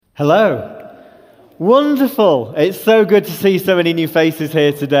Hello. Wonderful. It's so good to see so many new faces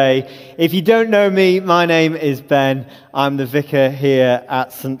here today. If you don't know me, my name is Ben. I'm the vicar here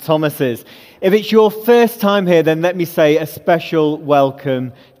at St. Thomas's. If it's your first time here, then let me say a special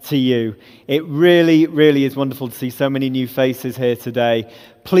welcome to you. It really, really is wonderful to see so many new faces here today.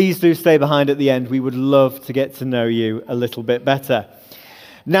 Please do stay behind at the end. We would love to get to know you a little bit better.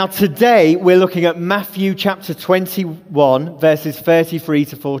 Now today we're looking at Matthew chapter 21 verses 33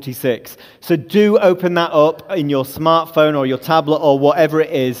 to 46. So do open that up in your smartphone or your tablet or whatever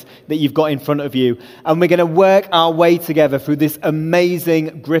it is that you've got in front of you. And we're going to work our way together through this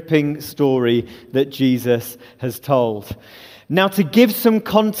amazing, gripping story that Jesus has told. Now to give some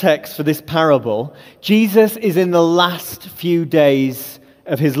context for this parable, Jesus is in the last few days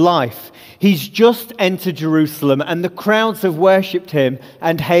of his life. He's just entered Jerusalem and the crowds have worshipped him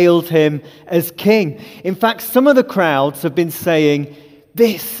and hailed him as king. In fact, some of the crowds have been saying,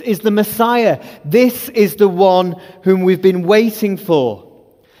 "This is the Messiah. This is the one whom we've been waiting for."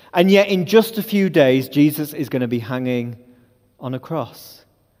 And yet in just a few days, Jesus is going to be hanging on a cross.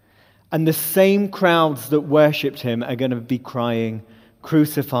 And the same crowds that worshipped him are going to be crying,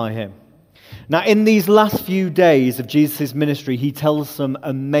 "Crucify him." Now, in these last few days of Jesus' ministry, he tells some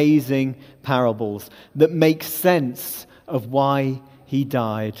amazing parables that make sense of why he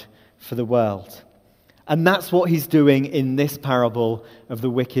died for the world. And that's what he's doing in this parable of the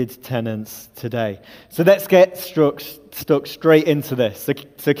wicked tenants today. So let's get stuck straight into this.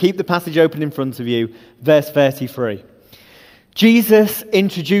 So keep the passage open in front of you, verse 33. Jesus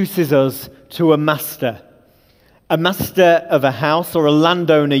introduces us to a master of a house, or a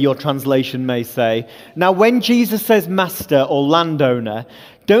landowner, your translation may say. Now, when Jesus says master or landowner,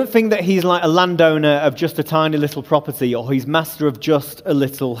 don't think that he's like a landowner of just a tiny little property, or he's master of just a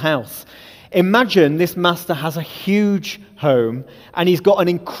little house. Imagine this master has a huge home, and he's got an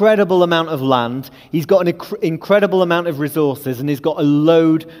incredible amount of land, he's got an incredible amount of resources, and he's got a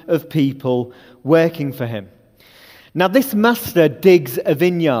load of people working for him. Now, this master digs a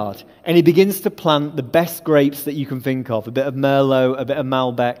vineyard, and he begins to plant the best grapes that you can think of, a bit of Merlot, a bit of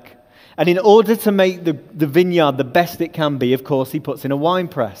Malbec. And in order to make the vineyard the best it can be, of course, he puts in a wine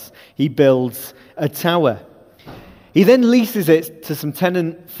press. He builds a tower. He then leases it to some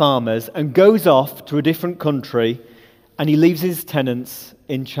tenant farmers and goes off to a different country, and he leaves his tenants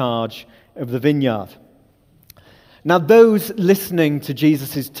in charge of the vineyard. Now, those listening to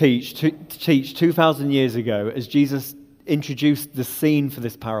Jesus' teach 2,000 years ago, as Jesus introduced the scene for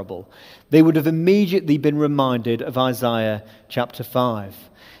this parable, they would have immediately been reminded of Isaiah chapter 5,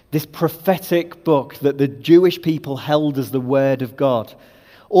 this prophetic book that the Jewish people held as the word of God.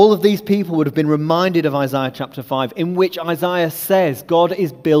 All of these people would have been reminded of Isaiah chapter 5, in which Isaiah says God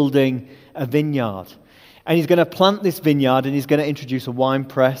is building a vineyard. And he's going to plant this vineyard, and he's going to introduce a wine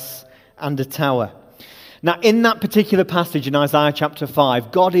press and a tower. Now, in that particular passage in Isaiah chapter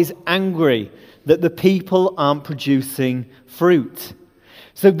 5, God is angry that the people aren't producing fruit.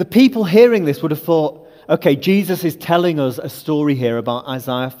 So the people hearing this would have thought, okay, Jesus is telling us a story here about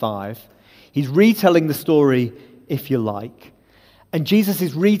Isaiah 5. He's retelling the story, if you like. And Jesus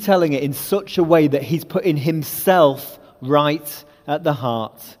is retelling it in such a way that he's putting himself right at the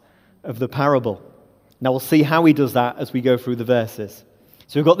heart of the parable. Now, we'll see how he does that as we go through the verses.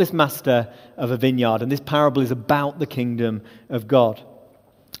 So we've got this master of a vineyard, and this parable is about the kingdom of God.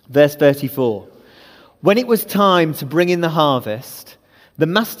 Verse 34. When it was time to bring in the harvest, the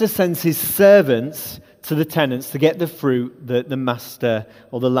master sends his servants to the tenants to get the fruit that the master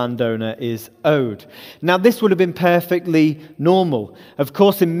or the landowner is owed. Now, this would have been perfectly normal. Of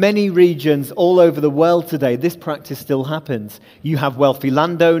course, in many regions all over the world today, this practice still happens. You have wealthy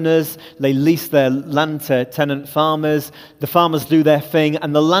landowners, they lease their land to tenant farmers, the farmers do their thing,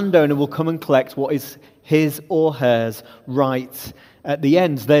 and the landowner will come and collect what is his or hers right at the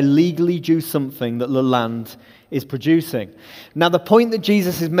end. They're legally due something that the land is producing. Now, the point that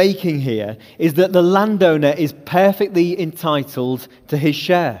Jesus is making here is that the landowner is perfectly entitled to his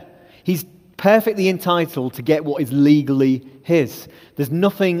share. He's perfectly entitled to get what is legally his. There's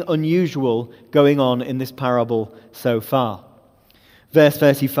nothing unusual going on in this parable so far. Verse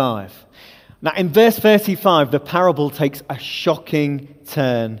 35. Now, in verse 35, the parable takes a shocking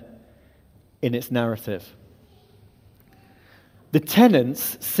turn in its narrative. The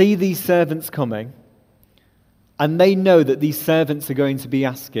tenants see these servants coming, and they know that these servants are going to be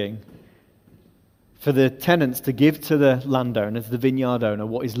asking for the tenants to give to the landowner, to the vineyard owner,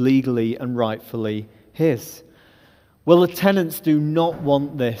 what is legally and rightfully his. Well, the tenants do not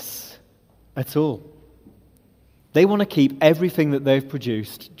want this at all. They want to keep everything that they've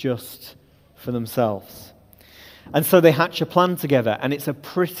produced just for themselves. And so they hatch a plan together, and it's a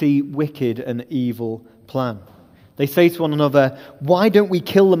pretty wicked and evil plan. They say to one another, "Why don't we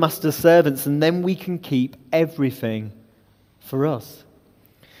kill the master's servants, and then we can keep everything for us?"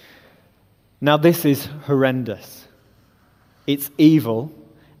 Now this is horrendous. It's evil,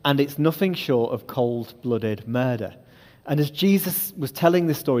 and it's nothing short of cold-blooded murder. And as Jesus was telling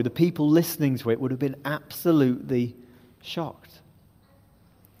this story, the people listening to it would have been absolutely shocked.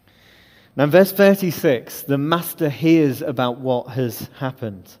 Now in verse 36, the master hears about what has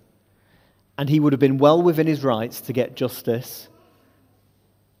happened. And he would have been well within his rights to get justice,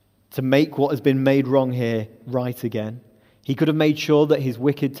 to make what has been made wrong here right again. He could have made sure that his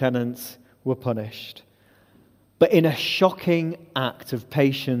wicked tenants were punished. But in a shocking act of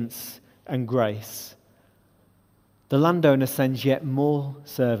patience and grace, the landowner sends yet more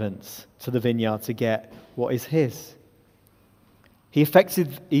servants to the vineyard to get what is his. He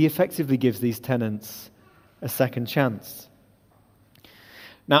effectively gives these tenants a second chance.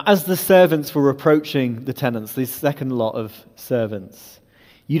 Now, as the servants were approaching the tenants, this second lot of servants,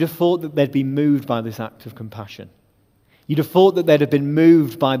 you'd have thought that they'd be moved by this act of compassion. You'd have thought that they'd have been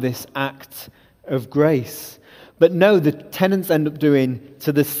moved by this act of grace. But no, the tenants end up doing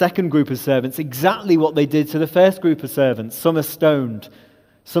to the second group of servants exactly what they did to the first group of servants. Some are stoned,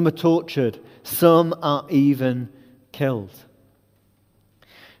 some are tortured, some are even killed.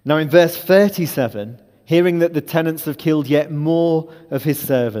 Now in verse 37, hearing that the tenants have killed yet more of his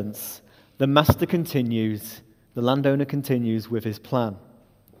servants, the master continues, the landowner continues with his plan.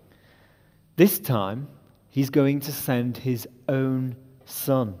 This time, he's going to send his own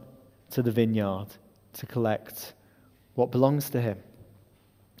son to the vineyard to collect what belongs to him.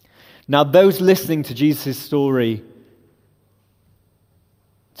 Now, those listening to Jesus' story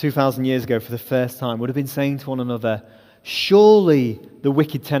 2,000 years ago for the first time would have been saying to one another, surely the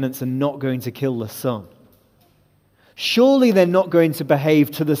wicked tenants are not going to kill the son. Surely they're not going to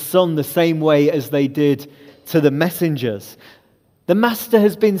behave to the son the same way as they did to the messengers. The master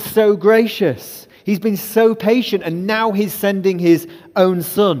has been so gracious. He's been so patient, and now he's sending his own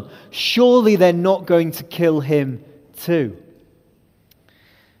son. Surely they're not going to kill him too.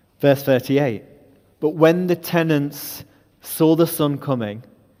 Verse 38. But when the tenants saw the son coming,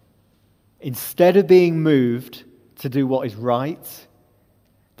 instead of being moved to do what is right,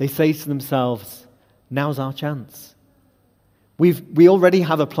 they say to themselves, now's our chance. We already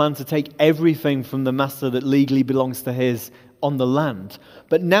have a plan to take everything from the master that legally belongs to his on the land.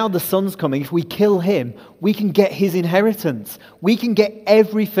 But now the son's coming. If we kill him, we can get his inheritance. We can get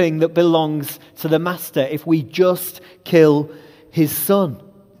everything that belongs to the master if we just kill his son.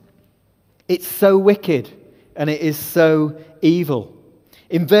 It's so wicked and it is so evil.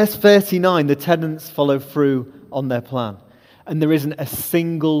 In verse 39, the tenants follow through on their plan. And there isn't a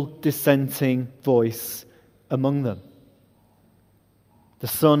single dissenting voice among them. The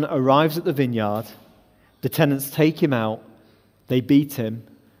son arrives at the vineyard. The tenants take him out. They beat him,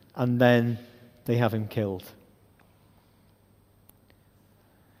 and then they have him killed.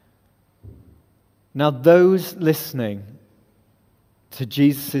 Now, those listening to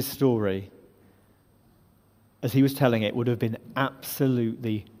Jesus' story, as he was telling it, would have been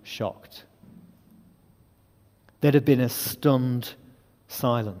absolutely shocked. There'd have been a stunned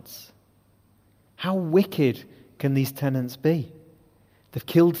silence. How wicked can these tenants be? They've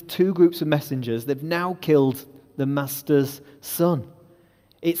killed two groups of messengers. They've now killed the master's son.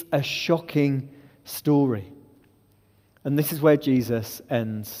 It's a shocking story. And this is where Jesus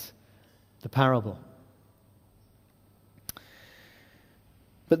ends the parable.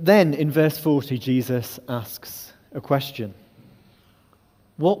 But then in verse 40, Jesus asks a question.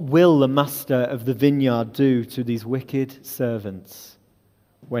 What will the master of the vineyard do to these wicked servants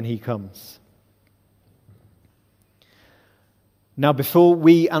when he comes? Now, before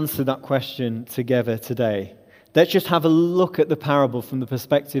we answer that question together today, let's just have a look at the parable from the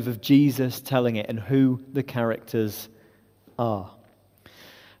perspective of Jesus telling it and who the characters are.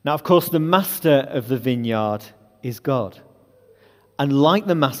 Now, of course, the master of the vineyard is God. And like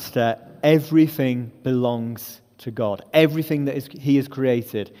the master, everything belongs to God. Everything that he has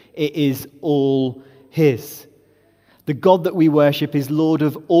created, it is all his. The God that we worship is Lord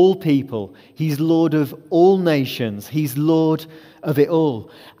of all people. He's Lord of all nations. He's Lord of it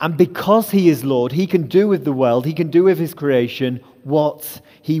all. And because he is Lord, he can do with the world, he can do with his creation what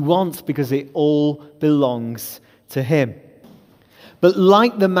he wants because it all belongs to him. But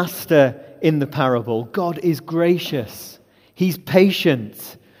like the master in the parable, God is gracious. He's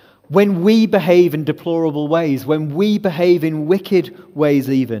patient. When we behave in deplorable ways, when we behave in wicked ways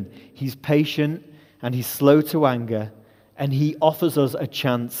even, he's patient and he's slow to anger, and he offers us a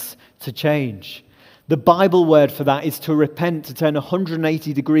chance to change. The Bible word for that is to repent, to turn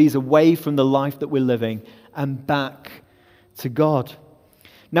 180 degrees away from the life that we're living and back to God.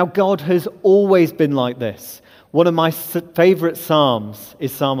 Now, God has always been like this. One of my favorite Psalms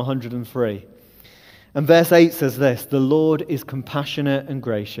is Psalm 103. And verse 8 says this: "The Lord is compassionate and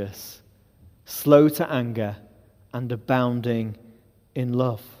gracious, slow to anger, and abounding in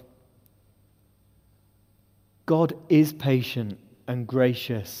love." God is patient and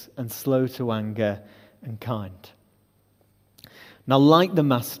gracious and slow to anger and kind. Now, like the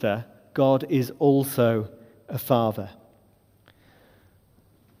Master, God is also a Father.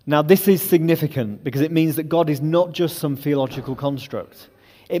 Now, this is significant because it means that God is not just some theological construct.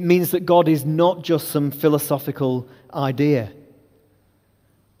 It means that God is not just some philosophical idea.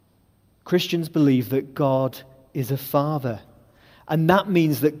 Christians believe that God is a Father, and that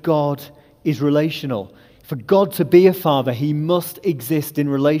means that God is relational. For God to be a father, he must exist in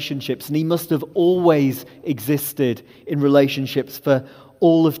relationships, and he must have always existed in relationships for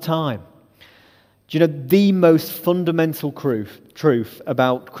all of time. Do you know, the most fundamental truth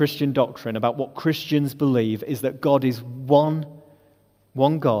about Christian doctrine, about what Christians believe, is that God is one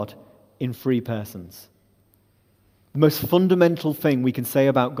God in three persons. The most fundamental thing we can say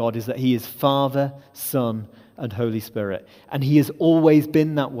about God is that he is Father, Son, and Holy Spirit, and he has always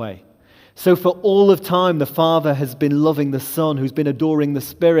been that way. So for all of time, the Father has been loving the Son, who's been adoring the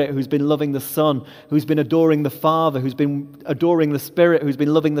Spirit, who's been loving the Son, who's been adoring the Father, who's been adoring the Spirit, who's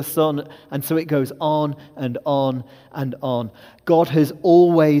been loving the Son, and so it goes on and on and on. God has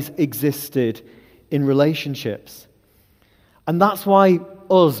always existed in relationships. And that's why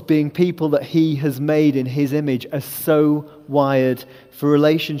us, being people that he has made in his image, are so wired for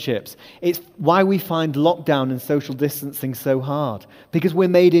relationships. It's why we find lockdown and social distancing so hard, because we're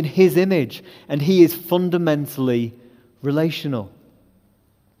made in his image and he is fundamentally relational.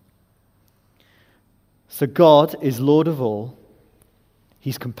 So God is Lord of all.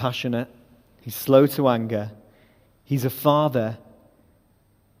 He's compassionate. He's slow to anger. He's a father.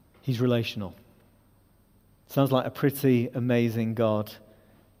 He's relational. Sounds like a pretty amazing God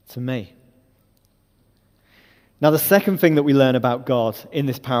to me. Now, the second thing that we learn about God in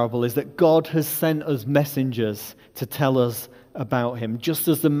this parable is that God has sent us messengers to tell us about him, just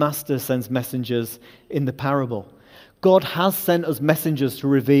as the Master sends messengers in the parable. God has sent us messengers to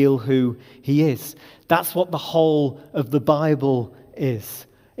reveal who he is. That's what the whole of the Bible is.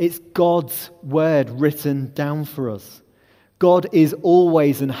 It's God's word written down for us. God is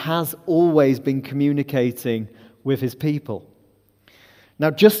always and has always been communicating with his people. Now,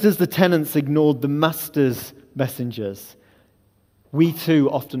 just as the tenants ignored the Master's messengers, we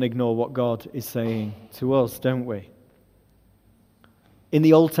too often ignore what God is saying to us, don't we? In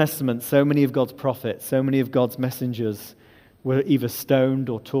the Old Testament, so many of God's prophets, so many of God's messengers were either stoned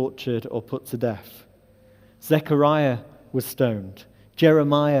or tortured or put to death. Zechariah was stoned.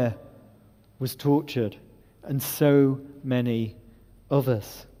 Jeremiah was tortured. And so many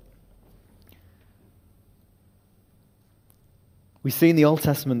others. We see in the Old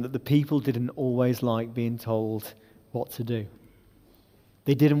Testament that the people didn't always like being told what to do.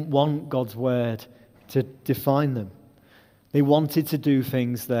 They didn't want God's word to define them. They wanted to do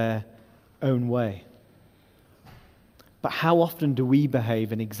things their own way. But how often do we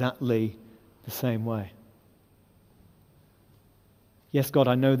behave in exactly the same way? Yes, God,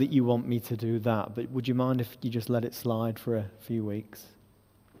 I know that you want me to do that, but would you mind if you just let it slide for a few weeks?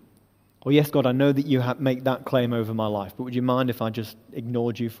 Or yes, God, I know that you make that claim over my life, but would you mind if I just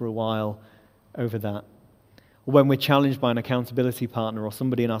ignored you for a while over that? Or when we're challenged by an accountability partner or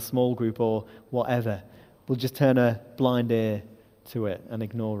somebody in our small group or whatever, we'll just turn a blind ear to it and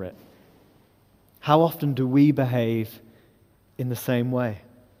ignore it. How often do we behave in the same way?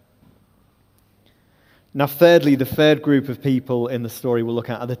 Now, thirdly, the third group of people in the story we'll look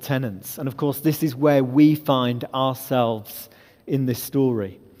at are the tenants. And of course, this is where we find ourselves in this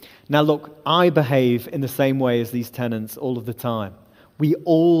story. Now, look, I behave in the same way as these tenants all of the time. We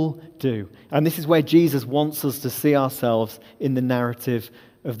all do. And this is where Jesus wants us to see ourselves in the narrative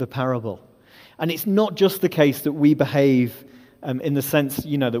of the parable. And it's not just the case that we behave in the sense,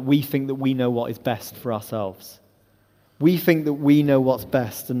 that we think that we know what is best for ourselves. We think that we know what's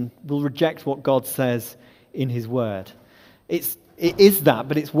best and will reject what God says in his word. It is that,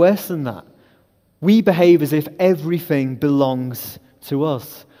 but it's worse than that. We behave as if everything belongs to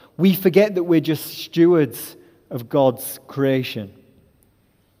us. We forget that we're just stewards of God's creation.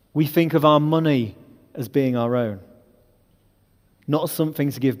 We think of our money as being our own. Not as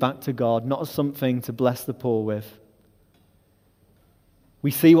something to give back to God, not as something to bless the poor with. We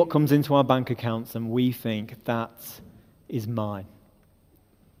see what comes into our bank accounts and we think that is mine.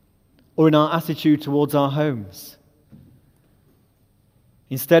 or in our attitude towards our homes.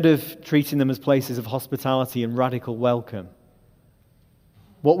 Instead of treating them as places of hospitality and radical welcome,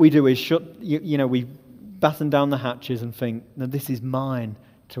 what we do is we batten down the hatches and think, no, this is mine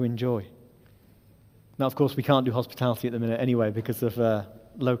to enjoy. Now, of course, we can't do hospitality at the minute anyway because of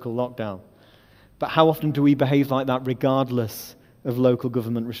local lockdown. But how often do we behave like that regardless of local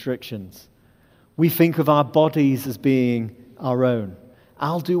government restrictions? We think of our bodies as being our own.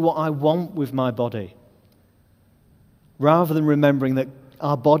 I'll do what I want with my body. Rather than remembering that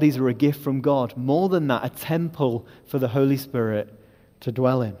our bodies are a gift from God. More than that, a temple for the Holy Spirit to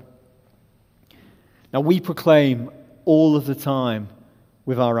dwell in. Now, we proclaim all of the time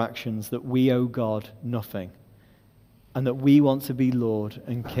with our actions that we owe God nothing and that we want to be Lord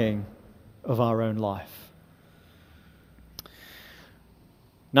and King of our own life.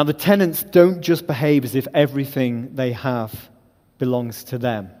 Now, the tenants don't just behave as if everything they have belongs to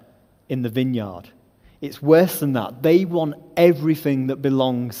them in the vineyard. It's worse than that. They want everything that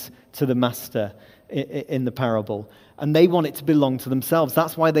belongs to the master in the parable, and they want it to belong to themselves.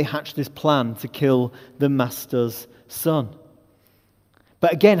 That's why they hatch this plan to kill the master's son.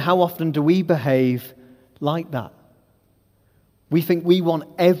 But again, how often do we behave like that? We think we want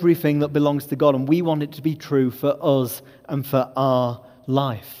everything that belongs to God, and we want it to be true for us and for our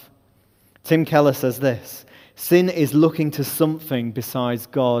life. Tim Keller says this: sin is looking to something besides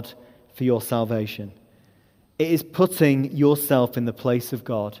God for your salvation. It is putting yourself in the place of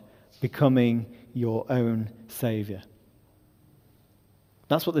God, becoming your own Savior.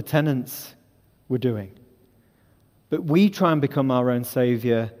 That's what the tenants were doing. But we try and become our own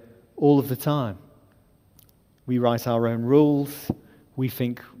Savior all of the time. We write our own rules. We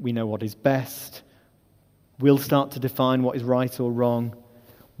think we know what is best. We'll start to define what is right or wrong.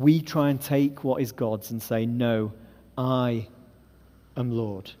 We try and take what is God's and say, no, I am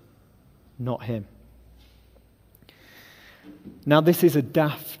Lord, not him. Now, this is a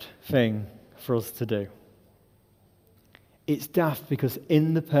daft thing for us to do. It's daft because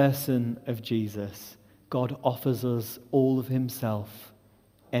in the person of Jesus, God offers us all of himself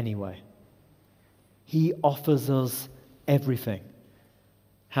anyway. He offers us everything.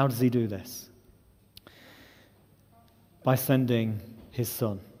 How does he do this? By sending his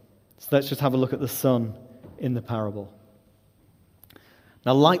son. So let's just have a look at the son in the parable.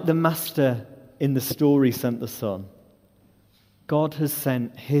 Now, like the master in the story sent the son, God has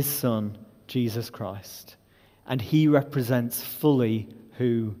sent his son, Jesus Christ, and he represents fully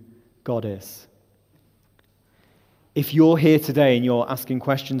who God is. If you're here today and you're asking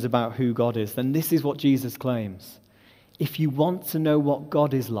questions about who God is, then this is what Jesus claims. If you want to know what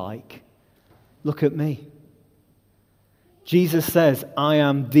God is like, look at me. Jesus says, I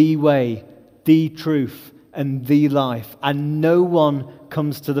am the way, the truth, and the life, and no one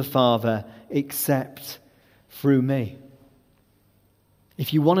comes to the Father except through me.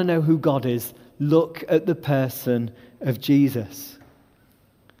 If you want to know who God is, look at the person of Jesus.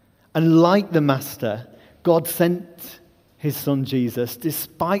 And like the Master, God sent his son Jesus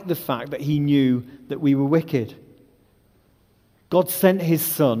despite the fact that he knew that we were wicked. God sent his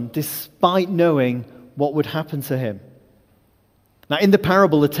son despite knowing what would happen to him. Now, in the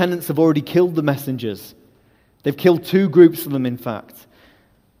parable, the tenants have already killed the messengers. They've killed 2 groups of them, in fact.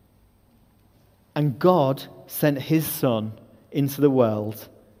 And God sent his son into the world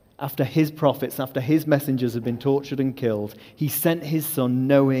after his prophets, after his messengers had been tortured and killed. He sent his son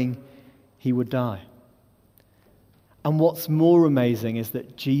knowing he would die. And what's more amazing is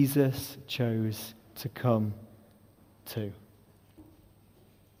that Jesus chose to come too.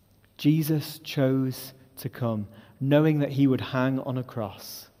 Jesus chose to come, knowing that he would hang on a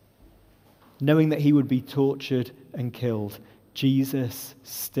cross, knowing that he would be tortured and killed. Jesus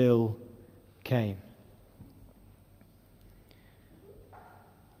still came.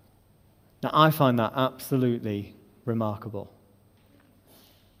 Now, I find that absolutely remarkable.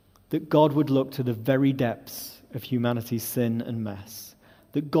 That God would look to the very depths of humanity's sin and mess.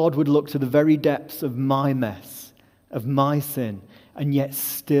 That God would look to the very depths of my mess, of my sin, and yet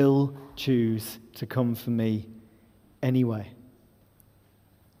still choose to come for me anyway.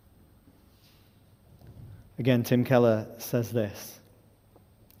 Again, Tim Keller says this.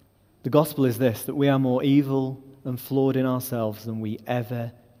 The gospel is this, that we are more evil and flawed in ourselves than we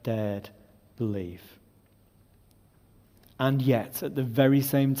ever dared believe. And yet, at the very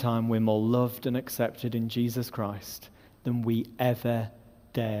same time, we're more loved and accepted in Jesus Christ than we ever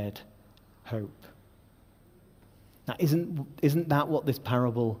dared hope. Now, isn't that what this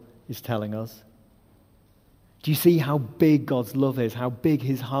parable is telling us? Do you see how big God's love is, how big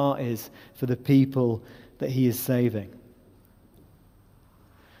his heart is for the people that he is saving?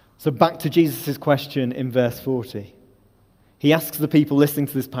 So back to Jesus' question in verse 40. He asks the people listening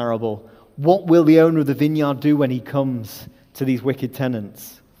to this parable, what will the owner of the vineyard do when he comes to these wicked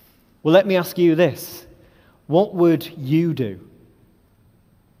tenants? Well, let me ask you this. What would you do?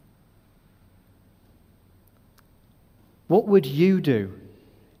 What would you do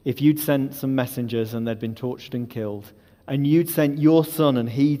if you'd sent some messengers and they'd been tortured and killed, and you'd sent your son and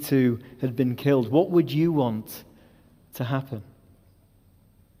he too had been killed? What would you want to happen?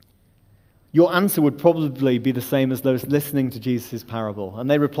 Your answer would probably be the same as those listening to Jesus' parable. And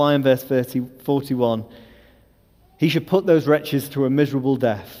they reply in verse 41, he should put those wretches to a miserable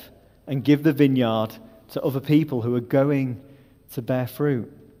death and give the vineyard to other people who are going to bear fruit.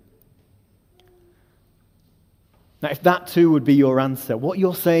 Now, if that too would be your answer, what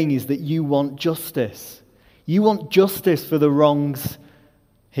you're saying is that you want justice. You want justice for the wrongs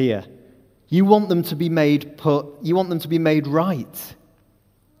here. You want them to be made right.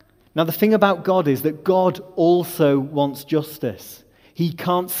 Now, the thing about God is that God also wants justice. He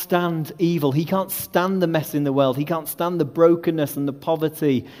can't stand evil. He can't stand the mess in the world. He can't stand the brokenness and the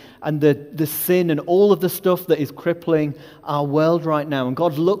poverty and the sin and all of the stuff that is crippling our world right now. And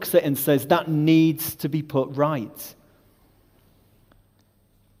God looks at it and says, that needs to be put right.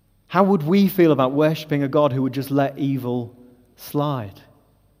 How would we feel about worshipping a God who would just let evil slide?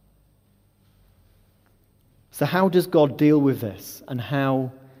 So how does God deal with this, and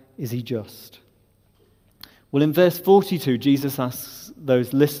how is he just? Well, in verse 42, Jesus asks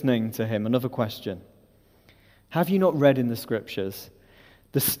those listening to him another question. Have you not read in the scriptures,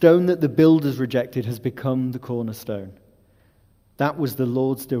 the stone that the builders rejected has become the cornerstone? That was the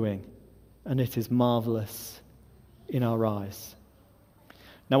Lord's doing, and it is marvelous in our eyes.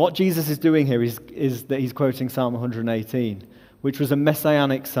 Now, what Jesus is doing here is that he's quoting Psalm 118, which was a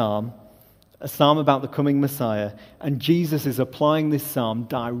messianic psalm, a psalm about the coming Messiah, and Jesus is applying this psalm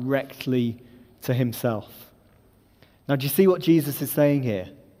directly to himself. Now, do you see what Jesus is saying here?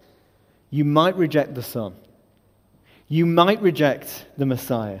 You might reject the Son. You might reject the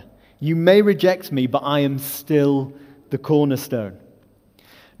Messiah. You may reject me, but I am still the cornerstone.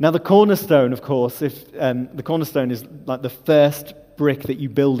 Now, the cornerstone, of course, the cornerstone is like the first brick that you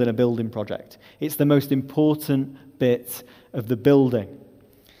build in a building project. It's the most important bit of the building.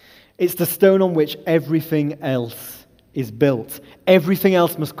 It's the stone on which everything else is built. Everything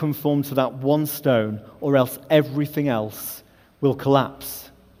else must conform to that one stone, or else everything else will collapse.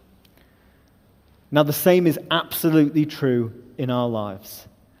 Now, the same is absolutely true in our lives.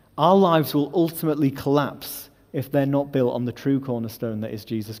 Our lives will ultimately collapse if they're not built on the true cornerstone that is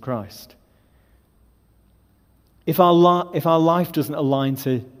Jesus Christ. If our life doesn't align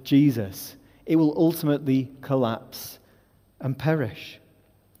to Jesus, it will ultimately collapse and perish.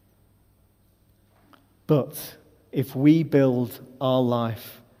 But if we build our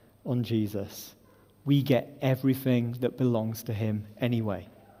life on Jesus, we get everything that belongs to him anyway.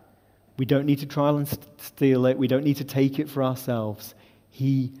 We don't need to try and steal it. We don't need to take it for ourselves.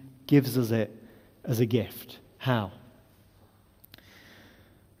 He gives us it as a gift. How?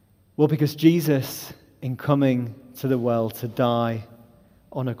 Well, because Jesus, in coming to the world to die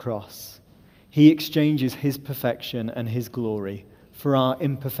on a cross, he exchanges his perfection and his glory for our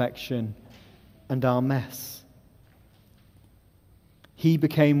imperfection and our mess. He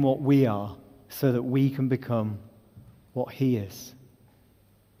became what we are so that we can become what he is.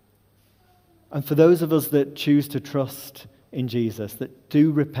 And for those of us that choose to trust in Jesus, that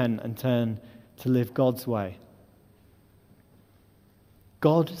do repent and turn to live God's way,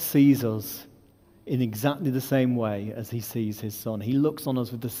 God sees us in exactly the same way as he sees his Son. He looks on us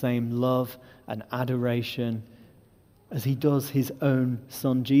with the same love and adoration as he does his own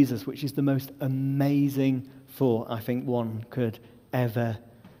Son, Jesus, which is the most amazing thought I think one could ever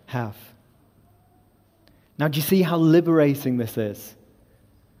have. Now, do you see how liberating this is?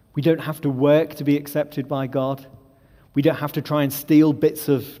 We don't have to work to be accepted by God. We don't have to try and steal bits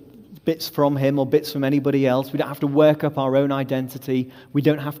from him or bits from anybody else. We don't have to work up our own identity. We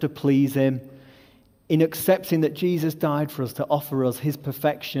don't have to please him. In accepting that Jesus died for us to offer us his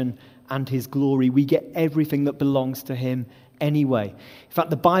perfection and his glory, we get everything that belongs to him anyway. In fact,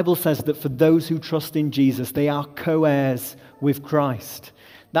 the Bible says that for those who trust in Jesus, they are co-heirs with Christ.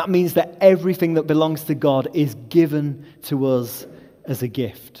 That means that everything that belongs to God is given to us as a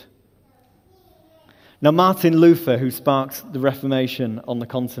gift. Now, Martin Luther, who sparked the Reformation on the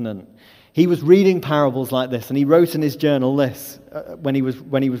continent, he was reading parables like this, and he wrote in his journal this, when he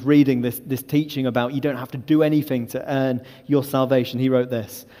was reading this teaching about you don't have to do anything to earn your salvation. He wrote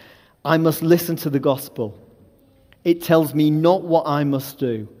this: I must listen to the gospel. It tells me not what I must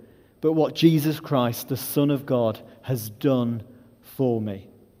do, but what Jesus Christ, the Son of God, has done for me.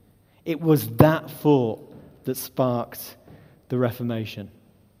 It was that thought that sparked the Reformation.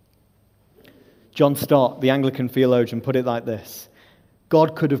 John Stott, the Anglican theologian, put it like this: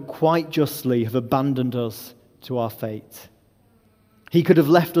 God could have quite justly have abandoned us to our fate. He could have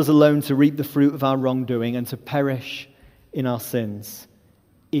left us alone to reap the fruit of our wrongdoing and to perish in our sins.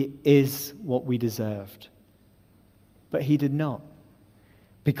 It is what we deserved. But he did not.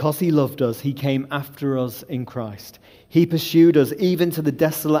 Because he loved us, he came after us in Christ. He pursued us even to the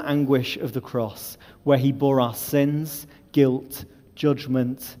desolate anguish of the cross, where he bore our sins, guilt,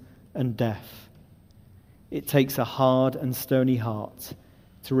 judgment, and death. It takes a hard and stony heart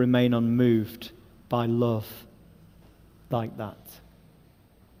to remain unmoved by love like that.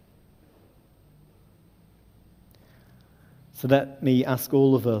 So let me ask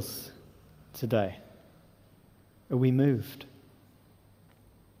all of us today, are we moved?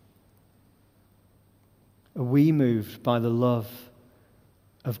 Are we moved by the love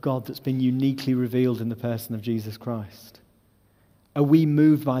of God that's been uniquely revealed in the person of Jesus Christ? Are we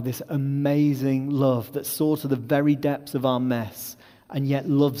moved by this amazing love that saw to the very depths of our mess and yet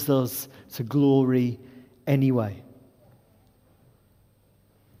loves us to glory anyway?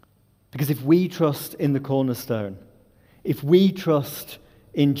 Because if we trust in the cornerstone, if we trust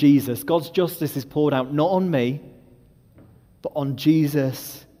in Jesus, God's justice is poured out not on me, but on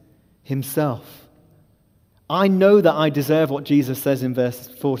Jesus himself. I know that I deserve what Jesus says in verse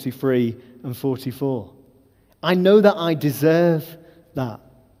 43 and 44. I know that I deserve that.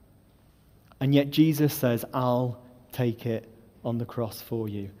 And yet Jesus says, I'll take it on the cross for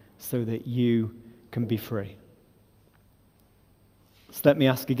you so that you can be free. So let me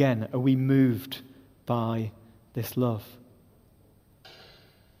ask again, are we moved by this love?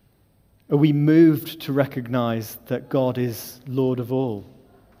 Are we moved to recognize that God is Lord of all?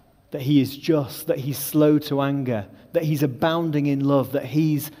 That he is just, that he's slow to anger, that he's abounding in love, that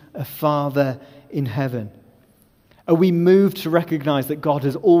he's a Father in heaven? Are we moved to recognize that God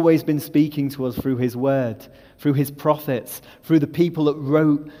has always been speaking to us through his word, through his prophets, through the people that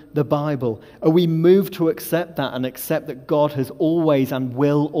wrote the Bible? Are we moved to accept that and accept that God has always and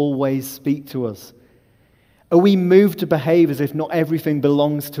will always speak to us? Are we moved to behave as if not everything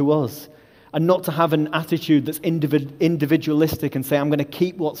belongs to us? And not to have an attitude that's individualistic and say, I'm going to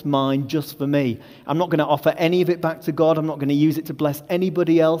keep what's mine just for me. I'm not going to offer any of it back to God. I'm not going to use it to bless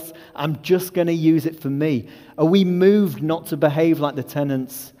anybody else. I'm just going to use it for me. Are we moved not to behave like the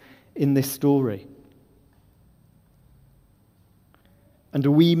tenants in this story? And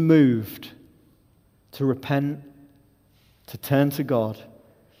are we moved to repent, to turn to God,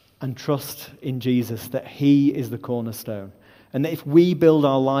 and trust in Jesus that he is the cornerstone? And that if we build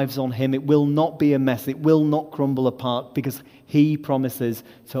our lives on him, it will not be a mess. It will not crumble apart because he promises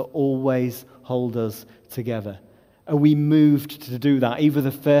to always hold us together. Are we moved to do that, either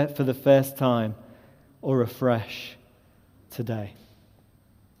for the first time or afresh today?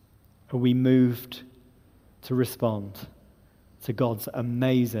 Are we moved to respond to God's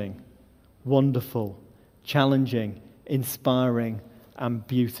amazing, wonderful, challenging, inspiring, and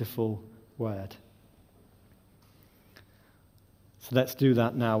beautiful word? So let's do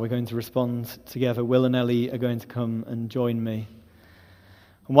that now. We're going to respond together. Will and Ellie are going to come and join me.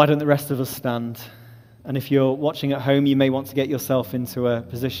 And why don't the rest of us stand? And if you're watching at home, you may want to get yourself into a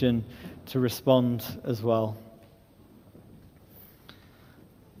position to respond as well.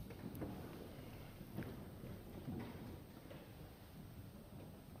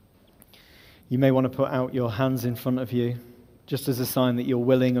 You may want to put out your hands in front of you, just as a sign that you're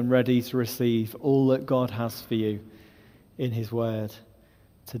willing and ready to receive all that God has for you in his word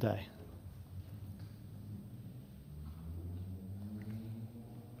today.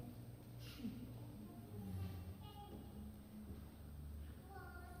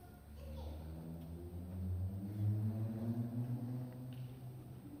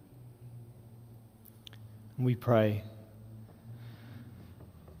 And we pray,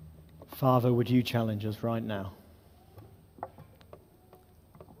 Father, would you challenge us right now?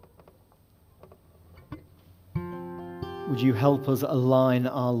 Would you help us align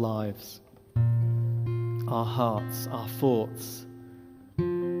our lives, our hearts, our thoughts,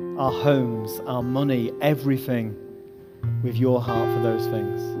 our homes, our money, everything with your heart for those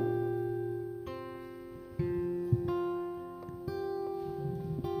things?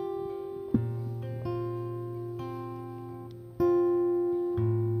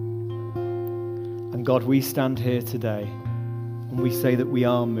 And God, we stand here today and we say that we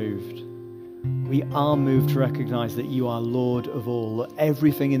are moved. We are moved to recognize that you are Lord of all, that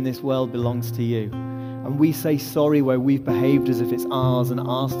everything in this world belongs to you. And we say sorry where we've behaved as if it's ours and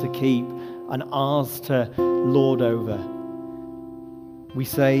ours to keep and ours to lord over. we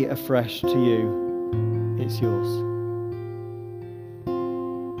say afresh to you, it's yours.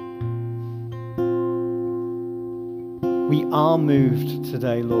 We are moved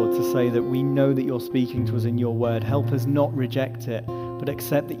today, Lord, to say that we know that you're speaking to us in your word. Help us not reject it, but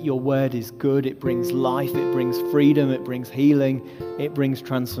accept that your word is good. It brings life, it brings freedom, it brings healing, it brings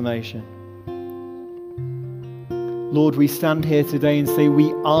transformation. Lord, we stand here today and say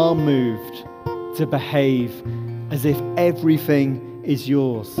we are moved to behave as if everything is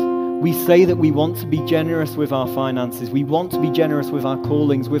yours. We say that we want to be generous with our finances. We want to be generous with our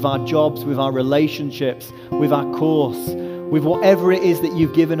callings, with our jobs, with our relationships, with our course, with whatever it is that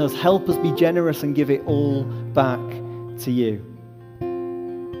you've given us. Help us be generous and give it all back to you.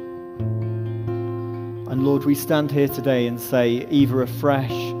 And Lord, we stand here today and say, either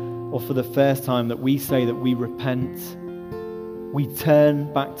afresh or for the first time, that we say that we repent. We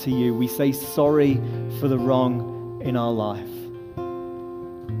turn back to you. We say sorry for the wrong in our life.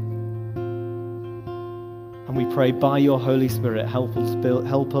 And we pray by your Holy Spirit, help us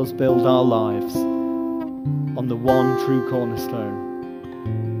build our lives on the one true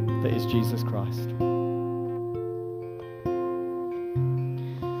cornerstone that is Jesus Christ.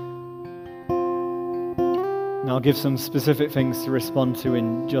 Now I'll give some specific things to respond to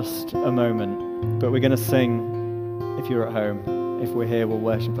in just a moment, but we're going to sing, if you're at home. If we're here, we'll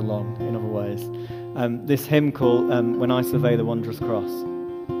worship along in other ways. This hymn called When I Survey the Wondrous Cross.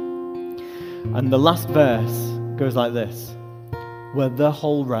 And the last verse goes like this: were the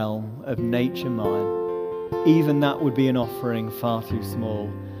whole realm of nature mine, even that would be an offering far too small.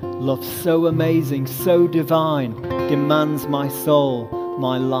 Love so amazing, so divine, demands my soul,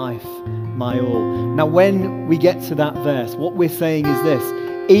 my life, my all. Now when we get to that verse, what we're saying is this: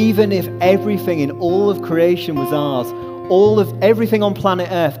 even if everything in all of creation was ours, everything on planet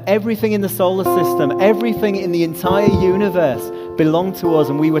Earth, everything in the solar system, everything in the entire universe belonged to us,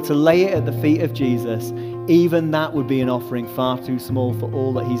 and we were to lay it at the feet of Jesus, even that would be an offering far too small for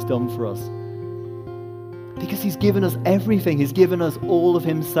all that he's done for us. Because he's given us everything. He's given us all of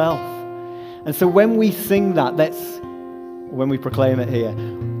himself. And so when we sing that, when we proclaim it here,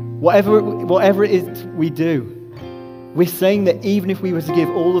 whatever it is we do, we're saying that even if we were to give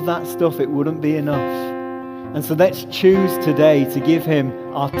all of that stuff, it wouldn't be enough. And so let's choose today to give him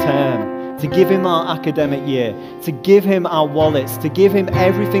our term, to give him our academic year, to give him our wallets, to give him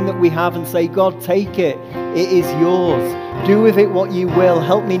everything that we have and say, God, take it. It is yours. Do with it what you will.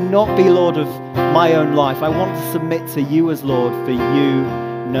 Help me not be Lord of my own life. I want to submit to you as Lord, for you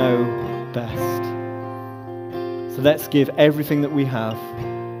know best. So let's give everything that we have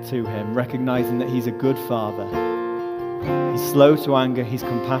to him, recognizing that he's a good Father. He's slow to anger. He's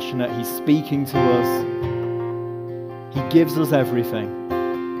compassionate. He's speaking to us. He gives us everything,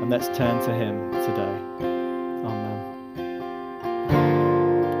 and let's turn to him today.